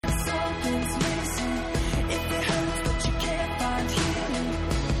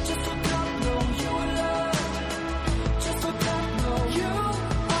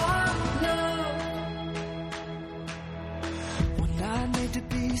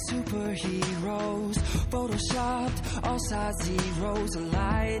superheroes, photoshopped, all size zeros, a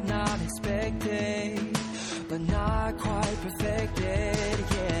light not expected, but not quite perfected,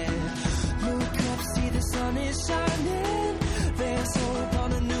 yeah. Look up, see the sun is shining, there's hope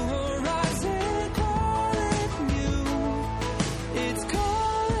on a new horizon, calling you, it's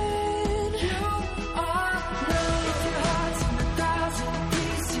calling you are love. If your heart's in 1,000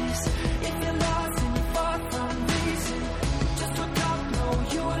 pieces, if you're lost and you're far from reason, just look up, know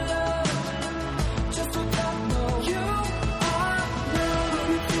you are loved, just look up, know you are loved. When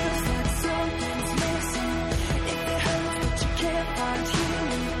it feels like something's missing, if it hurts but you can't find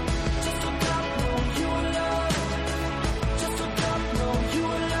healing, just look up, know you are loved, just look up, know you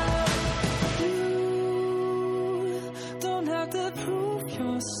are loved. You don't have to prove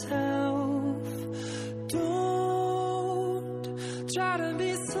yourself, don't try to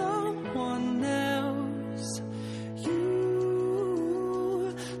be someone else.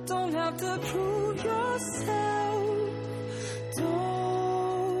 You don't have to prove yourself,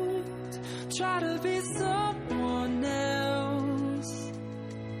 don't try to be someone else.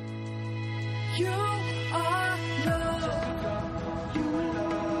 You are loved. You are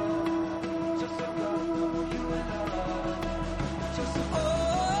loved. Just look up, know you are loved. Just look up.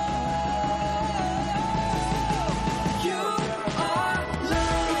 You are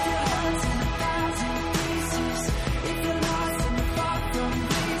loved. If your heart's in 1,000 pieces, if you're lost and you're far from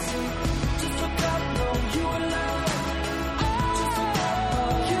reason, just look up, know you are loved. Just look up,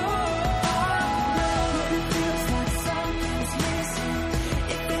 know you are loved. When it feels like something's missing,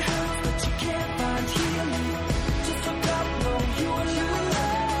 if it hurts but you can't find healing, just look up, know you are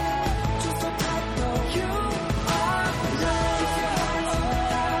loved. Just look up, know you are loved. If your heart's in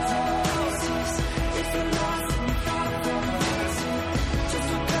 1,000 pieces, if you're lost and you're far from reason, just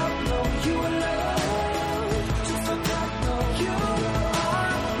look up, know you are loved. Just look up, know you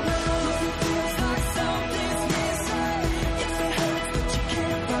are loved. If it feels like something's missing, if it hurts but you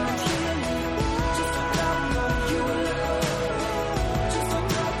can't find healing, just look up, know you are loved. Just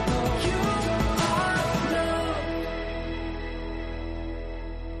look up, know you are loved.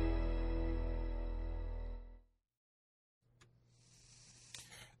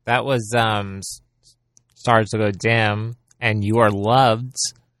 That was Stars to Go Dim and You Are Loved.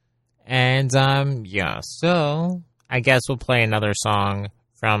 And yeah, so I guess we'll play another song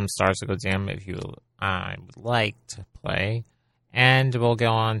from Stars to Go Dim if you would like to play. And we'll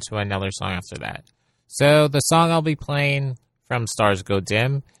go on to another song after that. So the song I'll be playing from Stars Go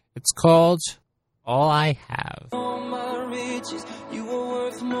Dim, it's called All I Have. All my riches, you are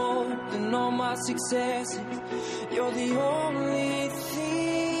worth more than all my successes. You're the only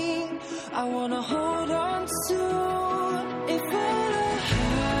thing I wanna hold on to. If all I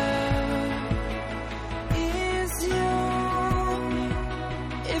have is you,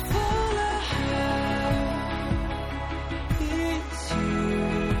 if all I have is you,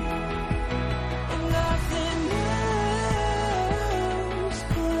 and nothing else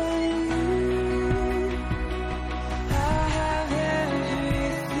but you, I have everything.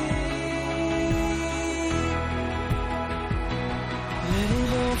 Let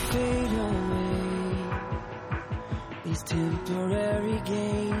it all fade away, these temporary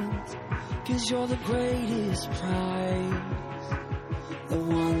gains, 'cause you're the greatest prize, the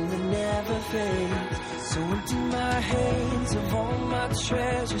one that never fades. So empty my hands of all my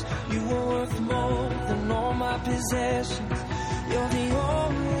treasures, you are worth more than all my possessions. You're the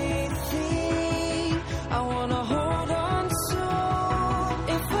only thing I wanna hold on to.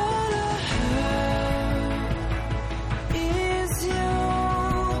 If all I have is you,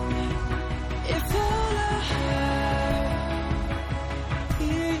 if all I have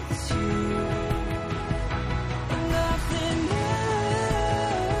is you, and nothing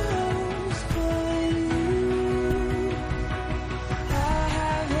else but you, I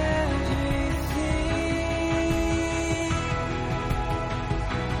have everything.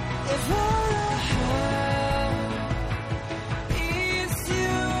 If all I have is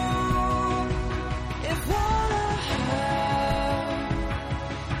you, if all I have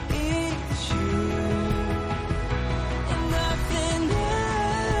is you, and nothing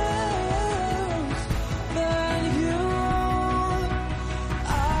else but you,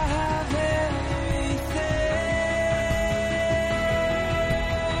 I have everything.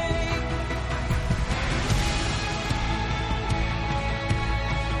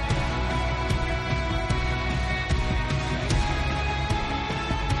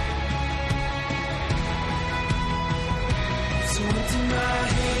 So into my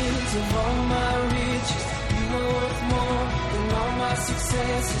hands of all my riches, you are worth more than all my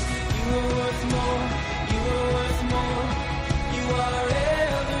successes. You are worth more, you are worth more, you are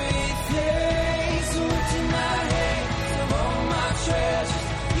everything.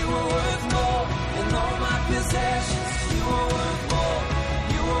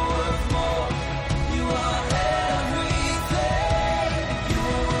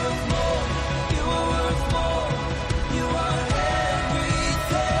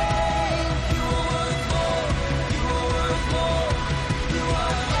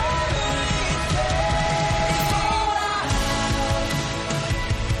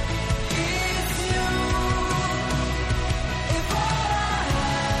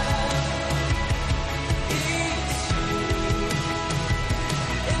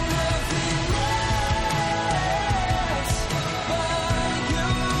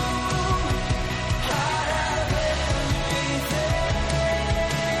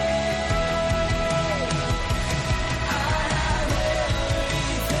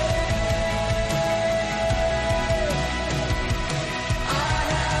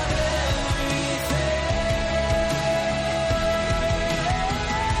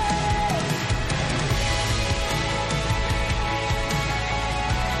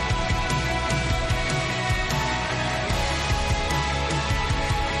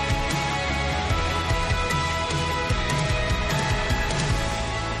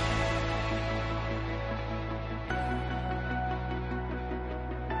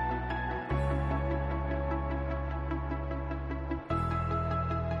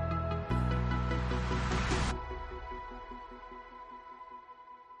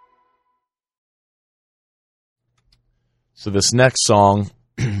 So this next song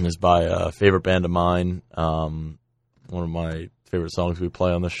is by a favorite band of mine. One of my favorite songs we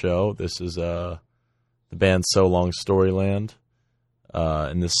play on the show. This is the band So Long Storyland.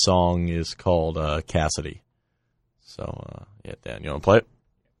 And this song is called Cassidy. So, yeah, Dan, you want to play it?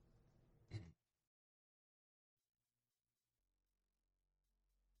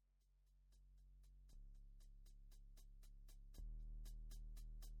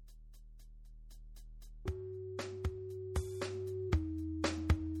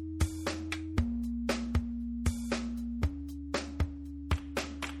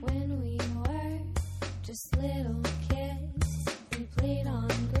 When we were just little kids, we played on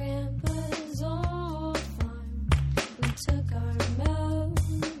Grandpa's old farm. We took our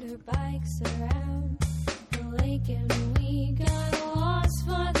motorbikes around the lake and we got lost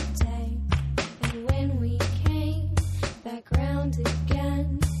for the day. And when we came back round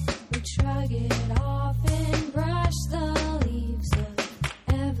again, we'd shrug it off and brush the leaves of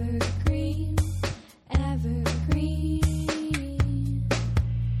evergreen, evergreen.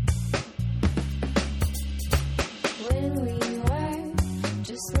 When we were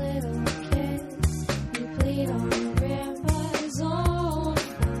just little kids, we played on Grandpa's old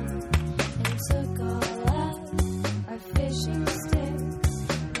farm and took all of our fishing sticks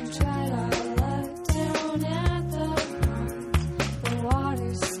and tried our luck down at the pond. The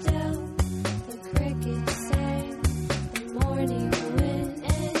water's still, the crickets sang, the morning wind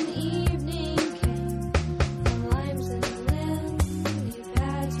and evening came. The limes and lily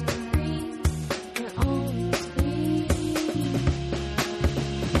pads were green, were always green.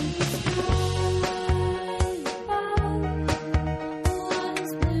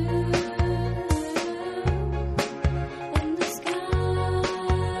 And the sky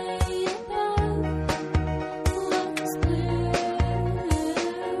above was blue.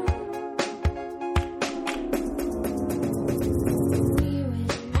 We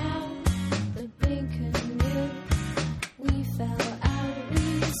went out the big canoe. We fell out. We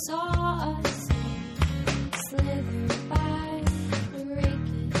saw a snake slither by the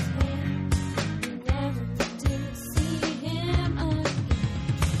raky's hand. We never did see him again.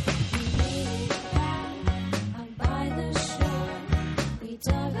 We made it back out by the shore. We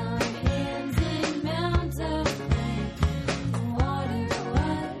dug our hands in mounds of clay. The water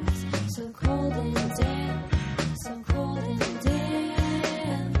was so cold and damp, so cold and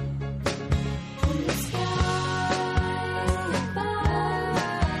damp. And the sky above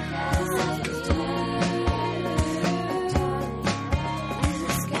was blue. And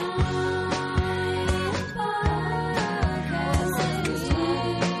the sky above was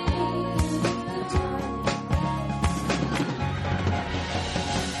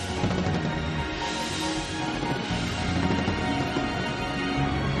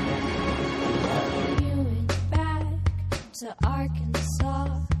You went back to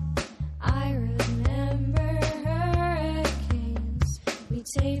Arkansas. I remember hurricanes. We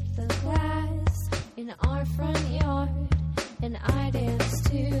taped the glass in our front yard, and I danced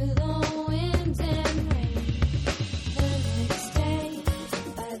to the wind and rain. The next day,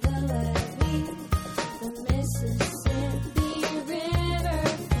 by the levee, the Mississippi River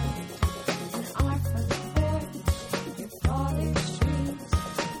flowed, and our front porch, your father's trees,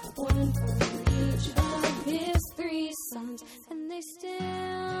 one for each of his 3 sons, and they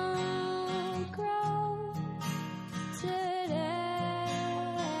still grow today,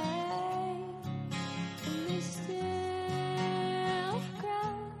 and they still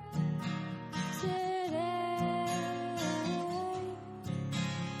grow today,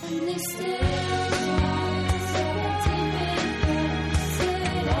 and they still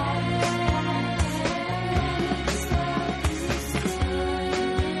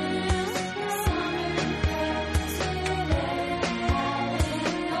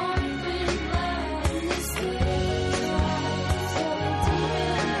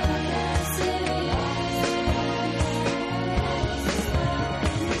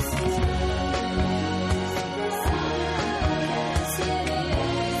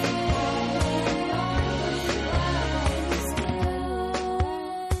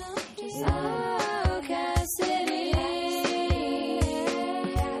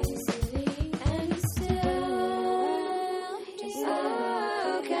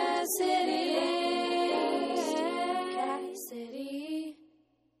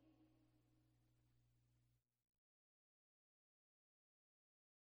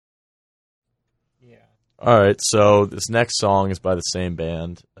All right, so this next song is by the same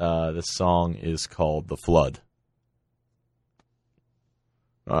band. This song is called The Flood.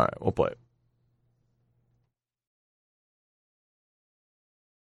 All right, we'll play it.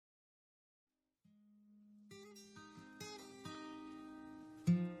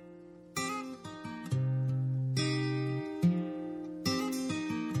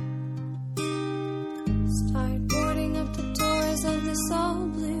 this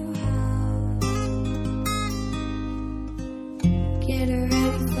old blue house. Get her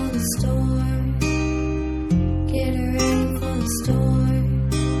ready for the storm. Get her ready for the storm.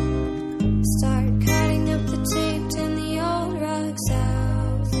 Start cutting up the tape in the old rugs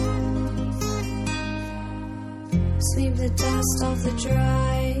out. Sweep the dust off the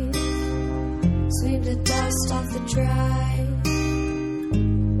drive. Sweep the dust off the drive.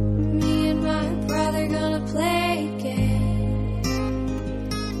 Me and my brother gonna play a game.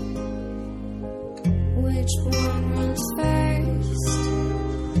 Which one runs first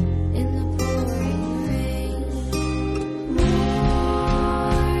in the pouring rain? Morning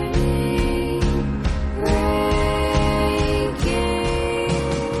breaking.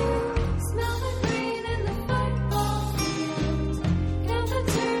 Smell the green in the football field. Count the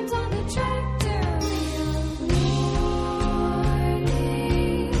turns on the tractor wheel. Morning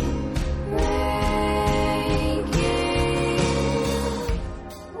breaking.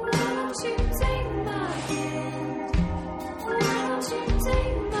 Why don't you take my hand? Why don't you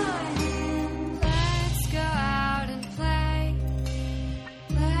take my hand? Let's go out and play.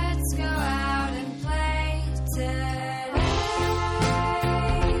 Let's go out and play today.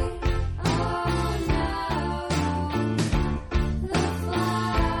 Oh no, the flood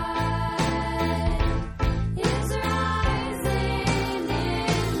is rising in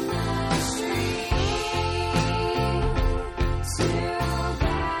the street. Too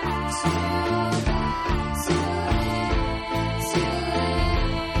bad, too late.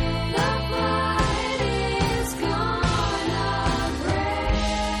 The flood is gonna break.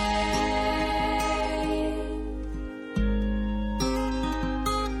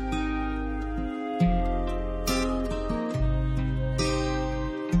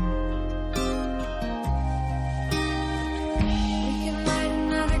 We can light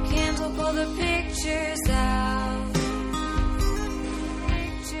another candle, pull the pictures out.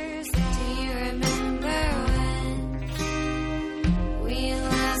 Do you remember when we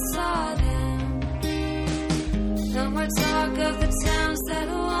last saw them? No more talk of the towns that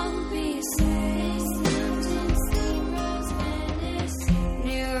won't be safe.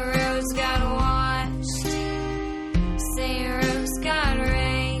 New roads got washed. St. Rose got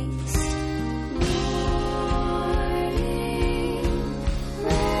raised.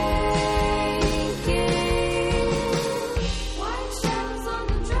 White shadows on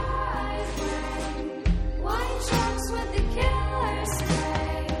the driveway. White trucks with the killer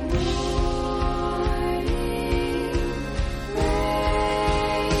spray. Morning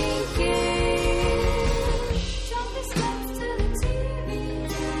breaking. Drop the steps to the TV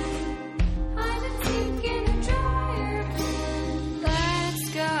line. Hide and seek in a dryer bin. Let's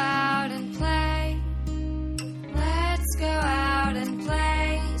go out and play. Let's go out and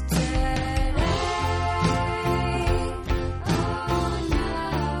play today. Oh no,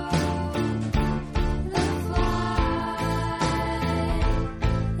 the flood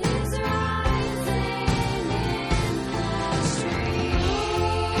is rising in the street.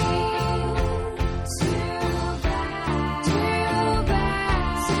 Too bad, too late.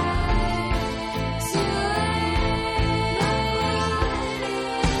 The flood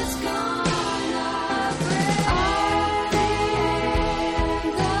is gonna break. All the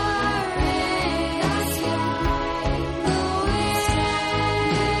rain, the sky, the wind,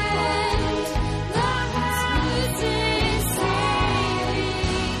 the houses sailing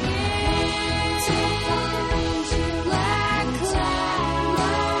into black cloud.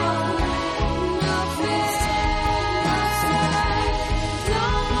 No fish, no sky.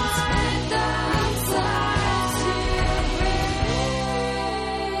 Don't want the outside to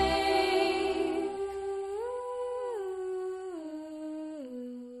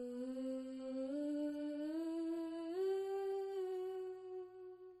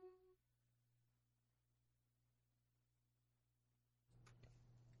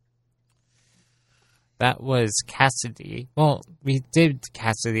That was Cassidy. Well, we did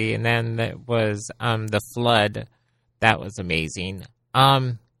Cassidy, and then that was The Flood. That was amazing.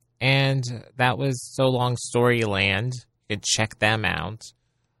 And that was So Long Storyland. You could check them out.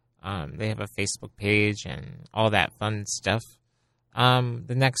 They have a Facebook page and all that fun stuff.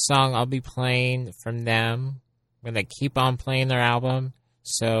 The next song I'll be playing from them. I'm going to keep on playing their album.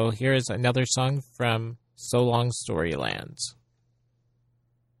 So here's another song from So Long Storyland.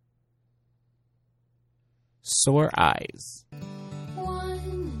 Sore Eyes. One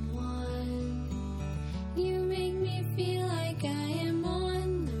and one, you make me feel like I am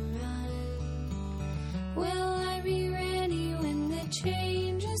on the run. Will I be ready when the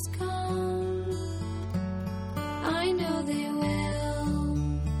changes come? I know they will.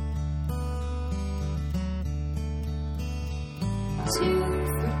 2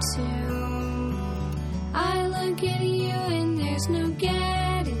 for 2. I look at you and there's no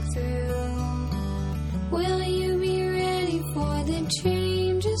getting through. Will you be ready for the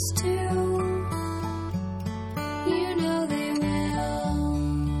changes too? You know they will.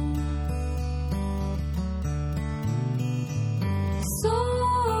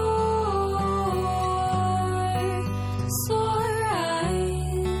 Sore eyes.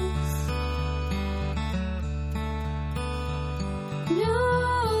 No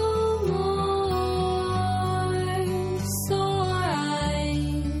more sore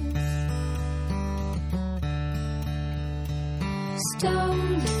eyes.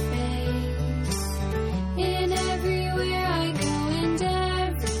 Stone face in everywhere I go and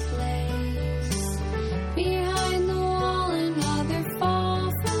every place. Behind the wall, another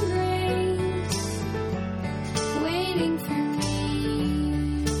fall from grace, waiting for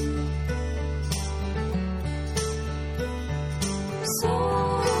me.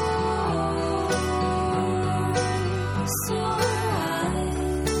 Sore eyes.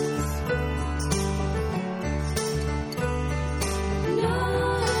 No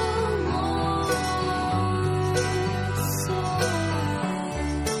more sore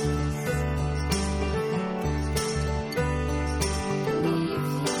eyes. Leave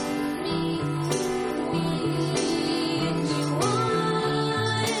me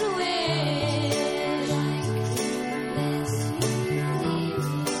one wish like this. Leave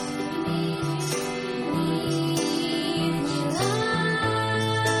me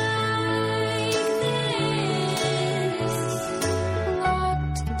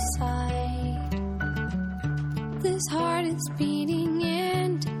locked inside. This heart is beating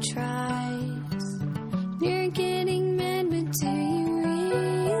and it tries. You're getting mad, but do you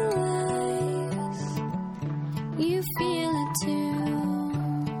realize you feel it too?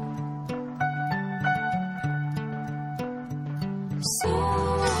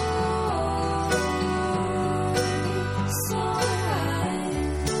 Sore eyes.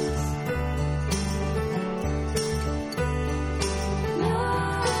 No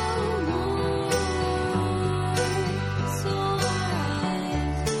more sore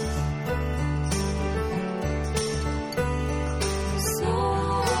eyes.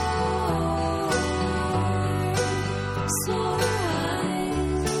 Sore eyes.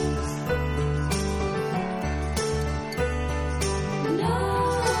 No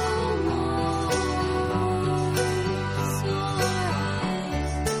more sore eyes.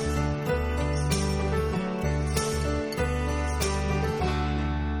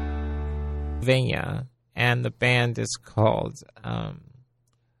 Pennsylvania, and the band is called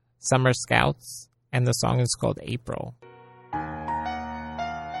Summer Scouts, and the song is called April.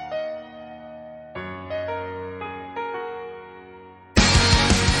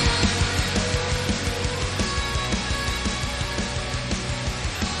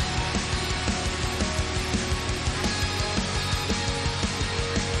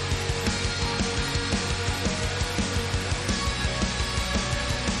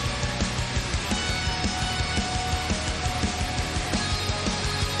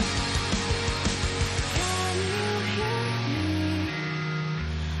 Can you hear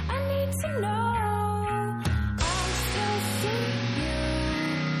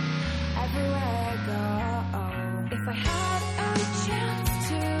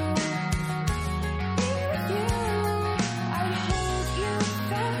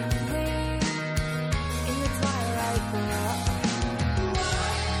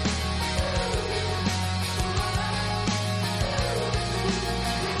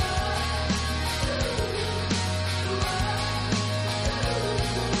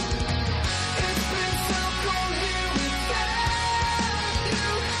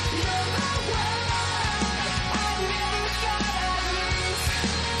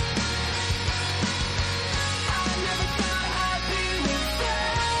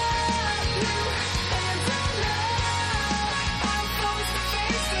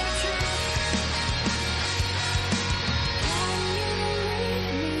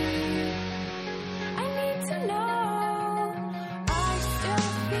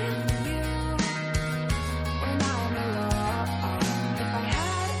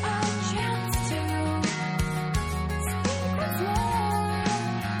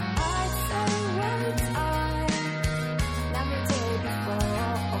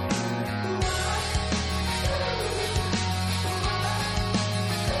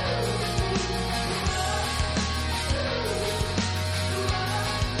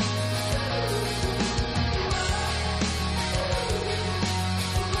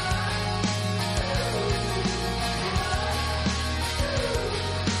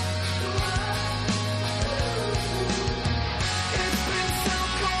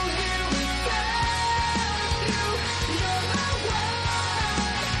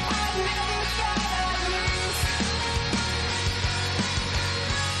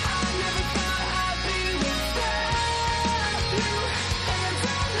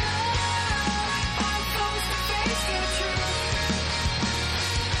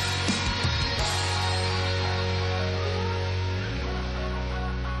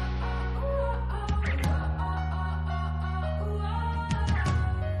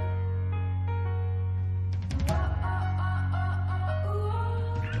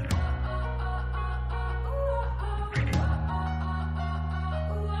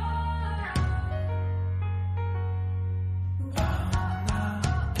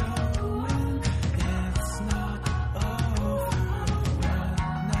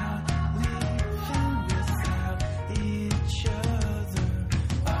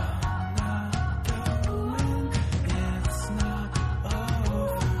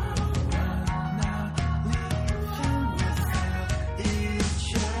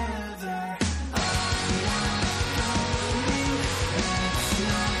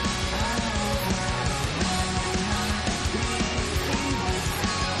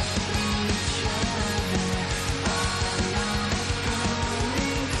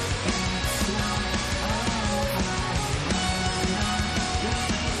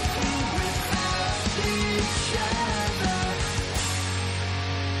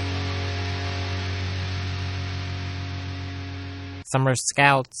Summer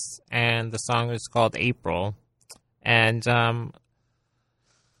Scouts, and the song is called April. And do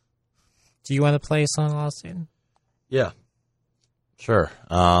you want to play a song, Austin? Yeah. Sure.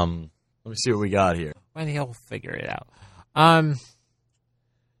 Let me see what we got here. When he'll figure it out.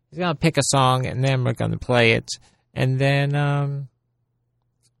 He's gonna pick a song, and then we're gonna play it, and then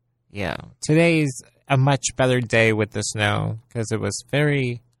today's a much better day with the snow because it was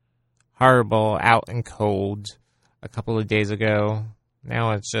very horrible out and cold a couple of days ago.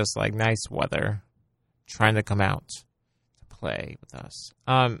 Now it's just like nice weather, trying to come out to play with us.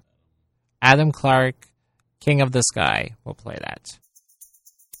 Adam Clark, King of the Sky, we'll play that.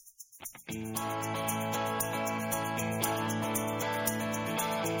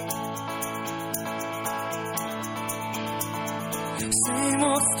 Same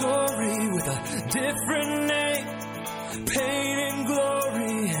old story with a different name. Pain and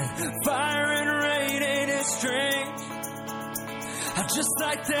glory and fire and rain. Ain't it strange how just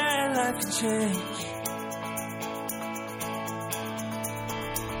like that life can change?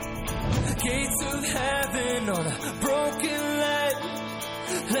 Gates of heaven on a broken leg.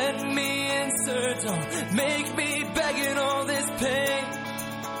 Let me enter, don't make me begging all this pain.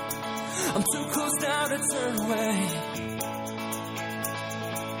 I'm too close now to turn away.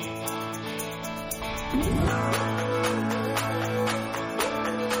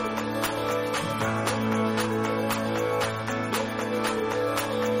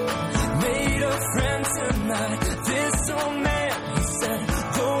 Made a friend tonight, this old man, he said,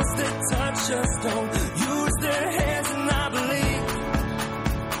 those that touch us don't use their hands, and I believe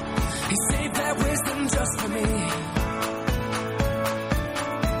he saved that wisdom just for me.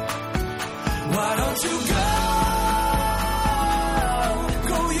 Why don't you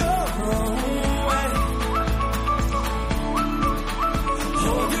go your own way?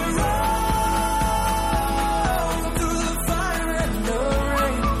 Hold your own through the fire and the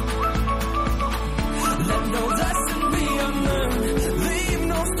rain. Let no lesson be unlearned. Leave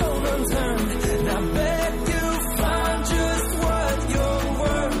no stone unturned. And I bet you find just what you're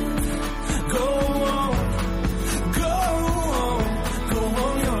worth. Go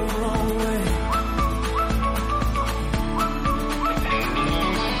on your own way.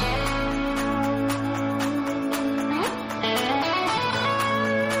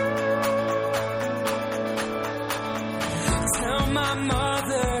 Tell my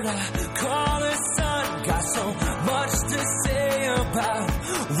mother to call her son. Got so much to say about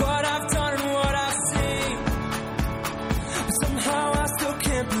what I've done and what I've seen, but somehow I still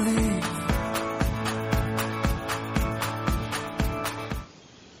can't believe.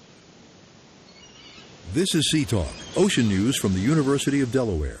 This is Sea Talk, ocean news from the University of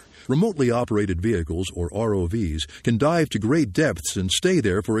Delaware. Remotely operated vehicles, or ROVs, can dive to great depths and stay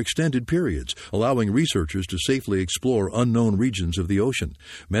there for extended periods, allowing researchers to safely explore unknown regions of the ocean.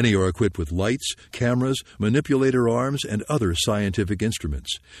 Many are equipped with lights, cameras, manipulator arms, and other scientific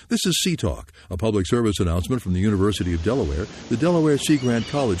instruments. This is Sea Talk, a public service announcement from the University of Delaware, the Delaware Sea Grant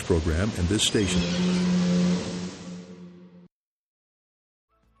College program, and this station.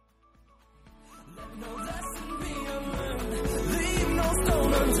 No lesson be unlearned. Leave no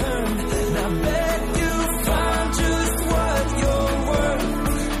stone unturned. And I bet you find just what you're worth.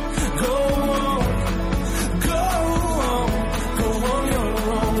 Go on your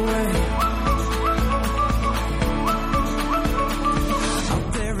own way. Out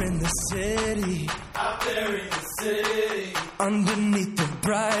there in the city, underneath the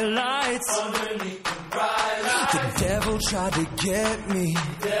bright lights, the devil tried to get me.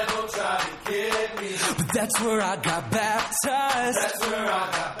 But that's where I got baptized.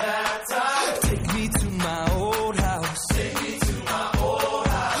 Take me to my old house.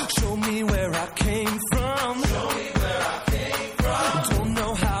 Show me where I came from. Don't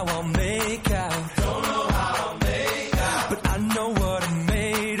know how I'll make out. But I know what I'm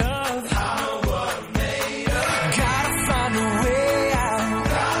made of. Gotta find a way out.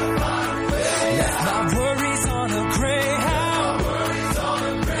 Left my worries on a Greyhound.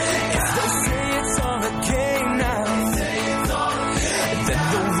 If they say it's all a game now, then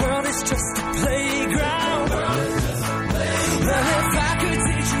the world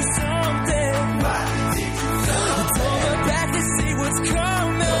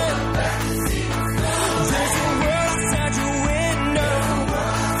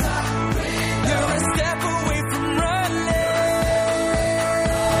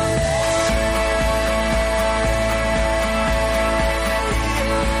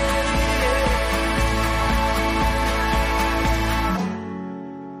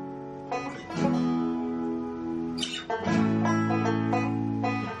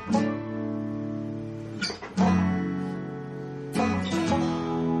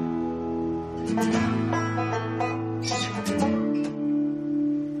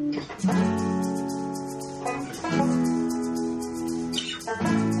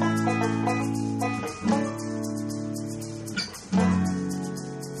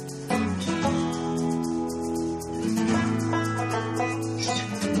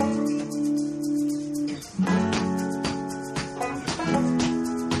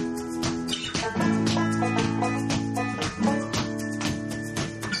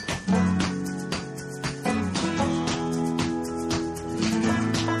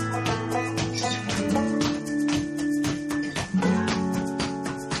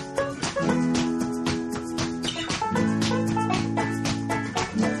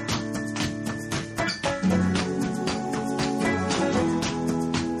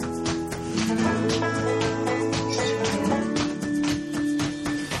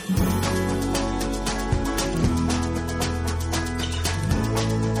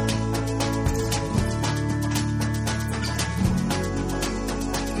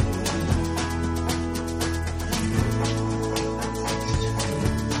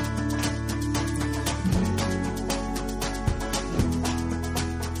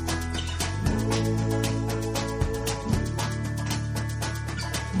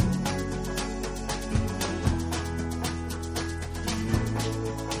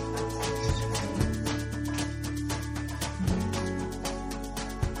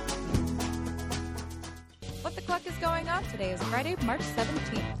What the Cluck is going on today is Friday, March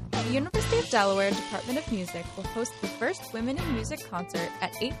 17th. The University of Delaware Department of Music will host the first Women in Music concert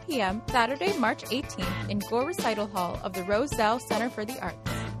at 8 p.m. Saturday, March 18th in Gore Recital Hall of the Roselle Center for the Arts.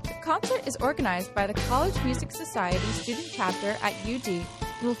 The concert is organized by the College Music Society student chapter at UD and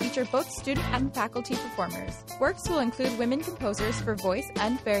will feature both student and faculty performers. Works will include women composers for voice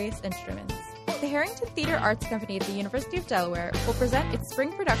and various instruments. The Harrington Theater Arts Company at the University of Delaware will present its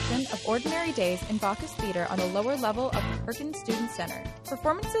spring production of Ordinary Days in Bacchus Theater on the lower level of the Perkins Student Center.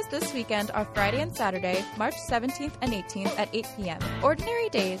 Performances this weekend are Friday and Saturday, March 17th and 18th at 8 p.m. Ordinary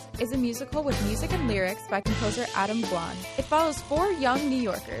Days is a musical with music and lyrics by composer Adam Guan. It follows four young New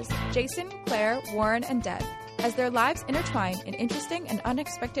Yorkers, Jason, Claire, Warren, and Deb, as their lives intertwine in interesting and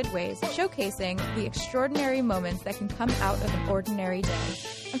unexpected ways, showcasing the extraordinary moments that can come out of an ordinary day.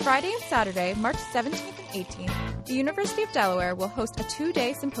 On Friday and Saturday, March 17th and 18th, the University of Delaware will host a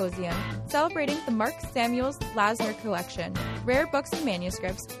two-day symposium celebrating the Mark Samuels Lasner Collection, rare books and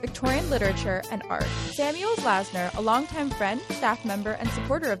manuscripts, Victorian literature, and art. Samuels Lasner, a longtime friend, staff member, and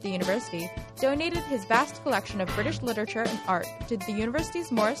supporter of the university, donated his vast collection of British literature and art to the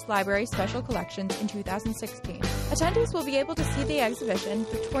university's Morris Library Special Collections in 2016. Attendees will be able to see the exhibition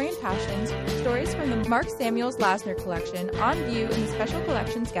Victorian Passions, Stories from the Mark Samuels Lasner Collection on view in the Special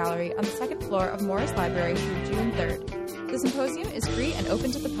Collections Gallery on the second floor of Morris Library through June 3rd. The symposium is free and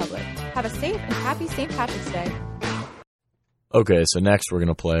open to the public. Have a safe and happy St. Patrick's Day. Okay, so next we're going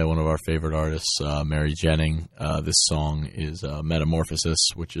to play one of our favorite artists, Mary Jennings. This song is Metamorphosis,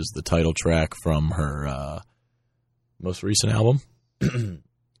 which is the title track from her most recent album.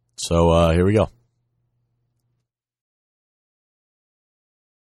 So here we go.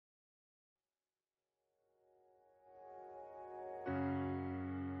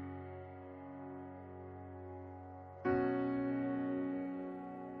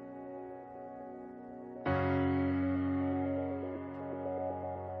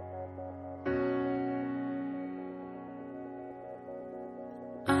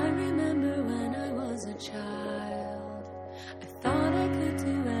 I remember when I was a child, I thought I could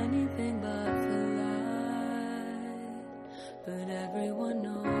do anything but fly. But everyone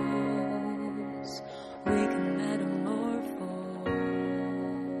knows we can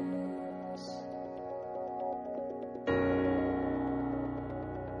metamorphose.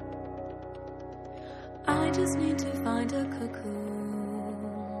 I just need to find a cocoon.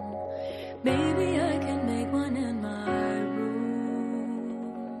 Maybe I can make one in my room.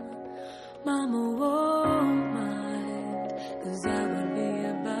 Mama won't mind, 'cause I would be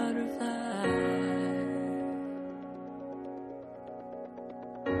a butterfly.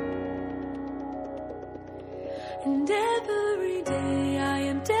 And every day I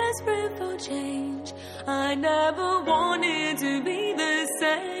am desperate for change. I never wanted to be the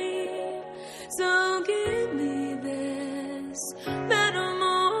same. So give me this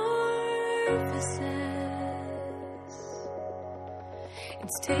metamorphosis.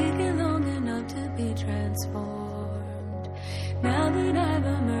 It's taken long enough to be transformed. Now that I've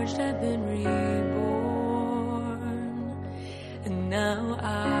emerged, I've been reborn. And now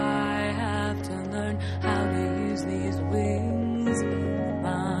I have to learn how to use these wings of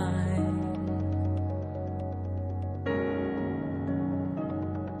mine.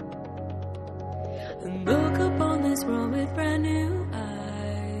 And look upon this world with brand new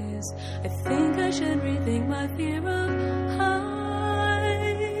eyes. this. I think I should rethink my fear of heights.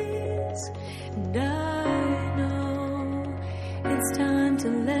 And I know it's time to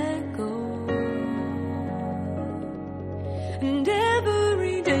let go. And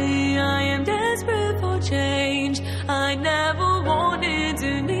every day I am desperate for change. I never wanted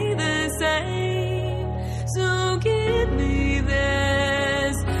to be the same. So give me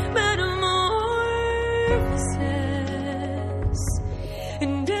this metamorphosis.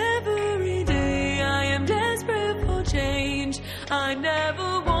 And every day I am desperate for change. I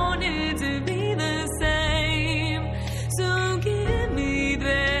never wanted to be the same. So give me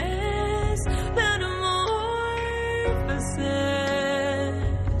this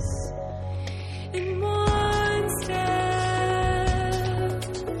metamorphosis. In one step,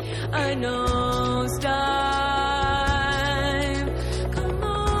 I know it's time. Come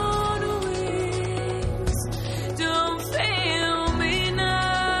on, wings, don't fail me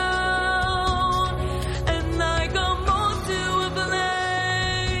now. And like a moth to a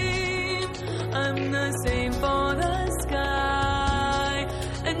flame, I'm the same for the sky.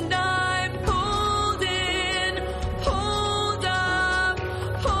 And I'm pulled in, pulled up,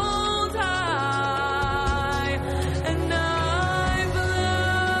 pulled high. And I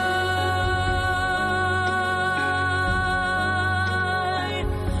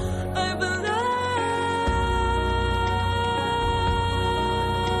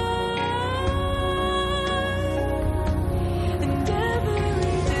and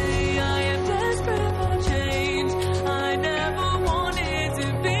every day I am desperate for change. I never wanted to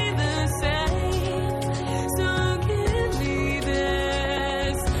be the same. So give me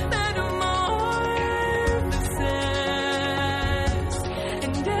this metamorphosis.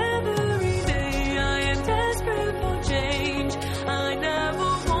 And every day I am desperate for change. I never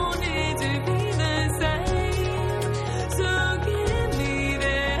wanted to be the same. So give me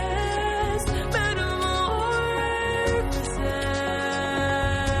this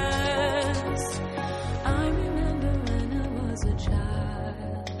metamorphosis. I remember when I was a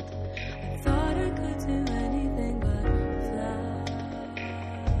child, I thought I could do anything but fly.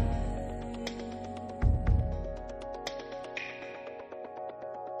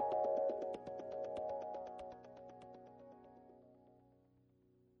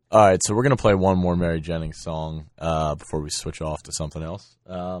 All right, so we're going to play one more Mary Jennings song before we switch off to something else.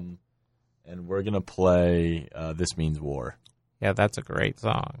 And we're going to play This Means War. Yeah, that's a great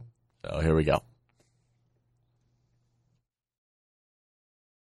song. So here we go.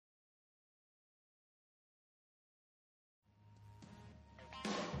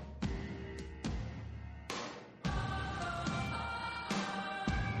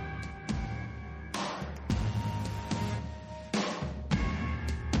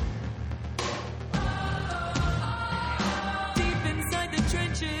 Deep inside the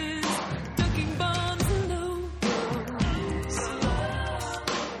trenches, ducking bombs and low blows.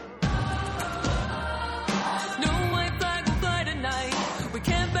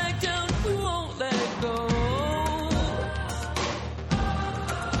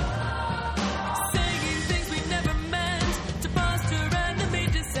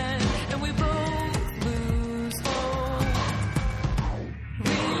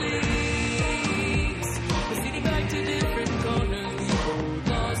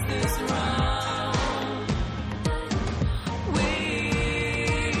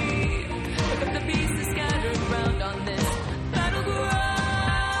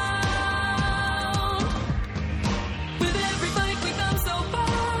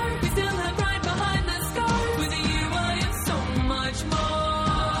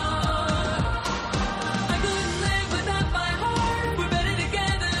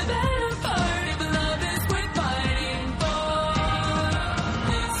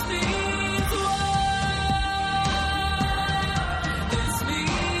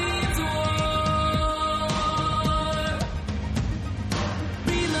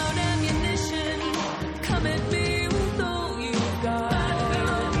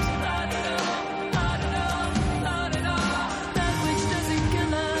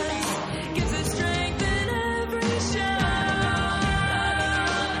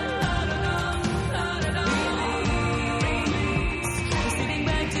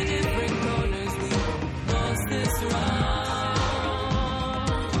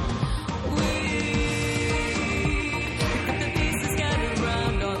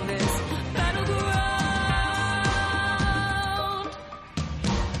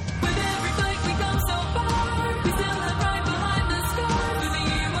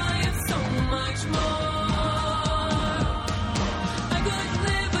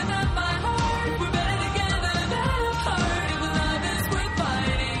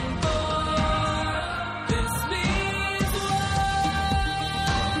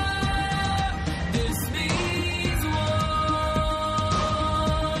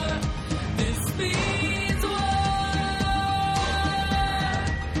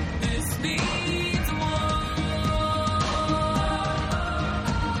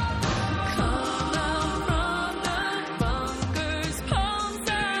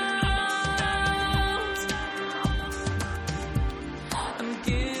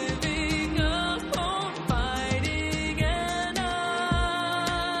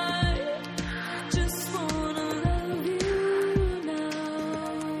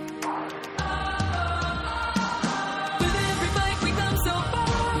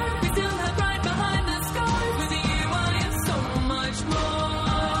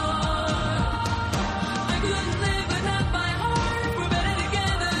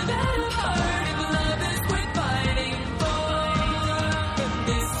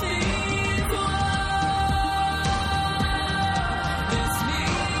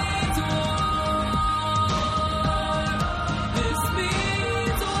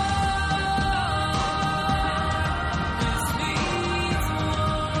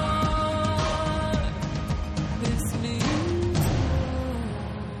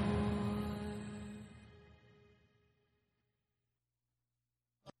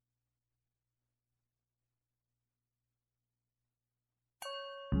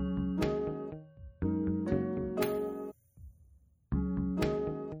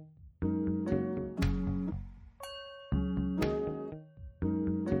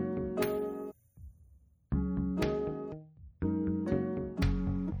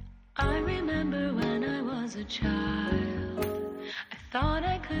 a child, I thought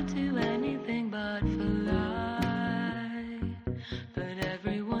I could do anything but fly. But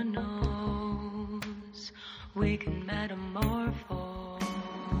everyone knows we can metamorphose.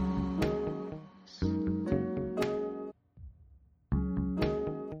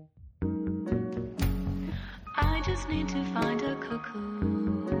 I just need to find a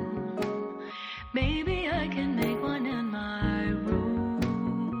cocoon. Maybe I can make one in my room.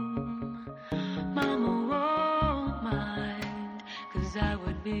 Mama won't mind, 'cause I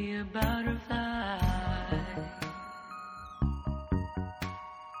would be a butterfly.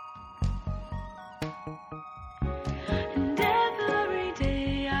 And every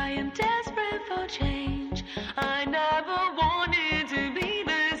day I am desperate for change. I never wanted to be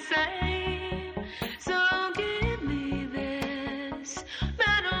the same. So give me this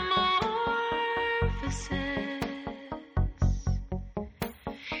metamorphosis.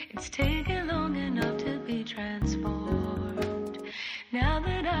 It's taken long enough to be transformed. Now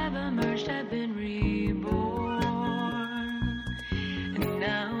that I've emerged, I've been reborn. And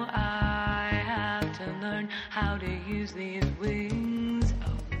now I have to learn how to use these wings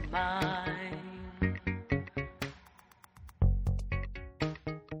of mine.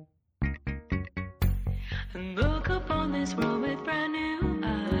 And look upon this world with brand new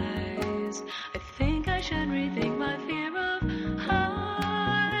eyes. I think I should rethink my fear of heights.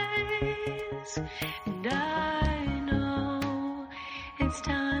 And I know it's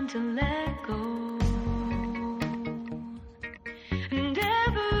time to let go. And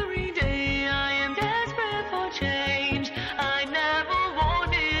every day I am desperate for change. I never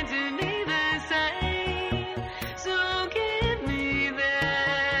wanted to be the same. So give me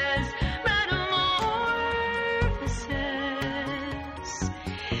this metamorphosis.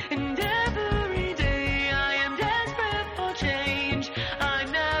 And every day I am desperate for change. I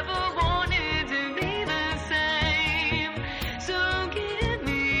never wanted to be the same. So give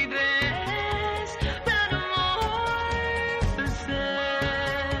me this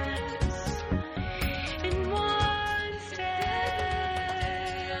metamorphosis. In one step,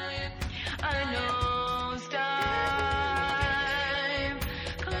 I know it's time.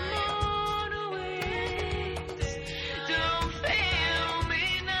 Come on, wings, don't fail me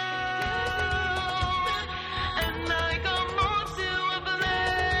now. And like a moth to a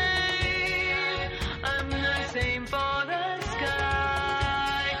flame, I'm the same for the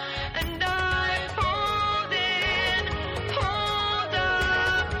sky. And I pulled in, pulled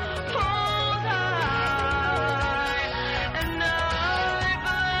up, pulled high, and I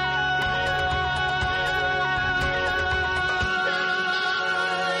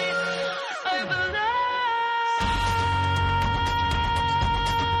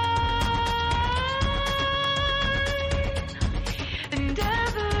And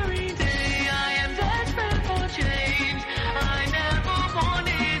every day I am desperate for change. I never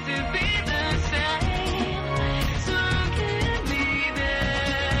wanted to be the same. So give me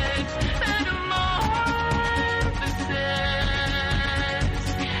this metamorphosis.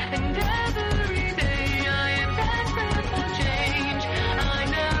 And every day I am desperate for change. I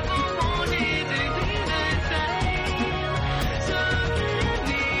never wanted to be the same. So give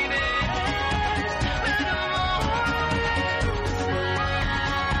me this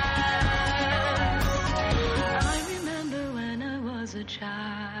I remember when I was a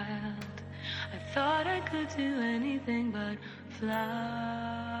child, I thought I could do anything but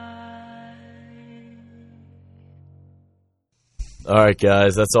fly. All right,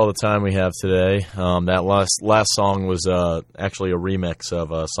 guys, that's all the time we have today. That last song was actually a remix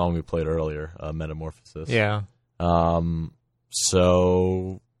of a song we played earlier, Metamorphosis. Yeah.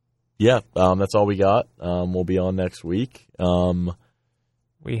 So, yeah, that's all we got. We'll be on next week.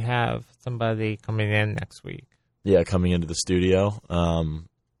 We have somebody coming in next week. Yeah, coming into the studio. And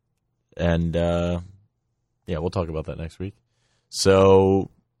we'll talk about that next week. So,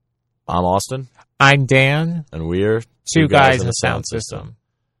 I'm Austin. I'm Dan. And we're Two guys in the sound system.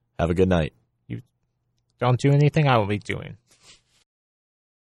 Have a good night. Don't do anything I will be doing.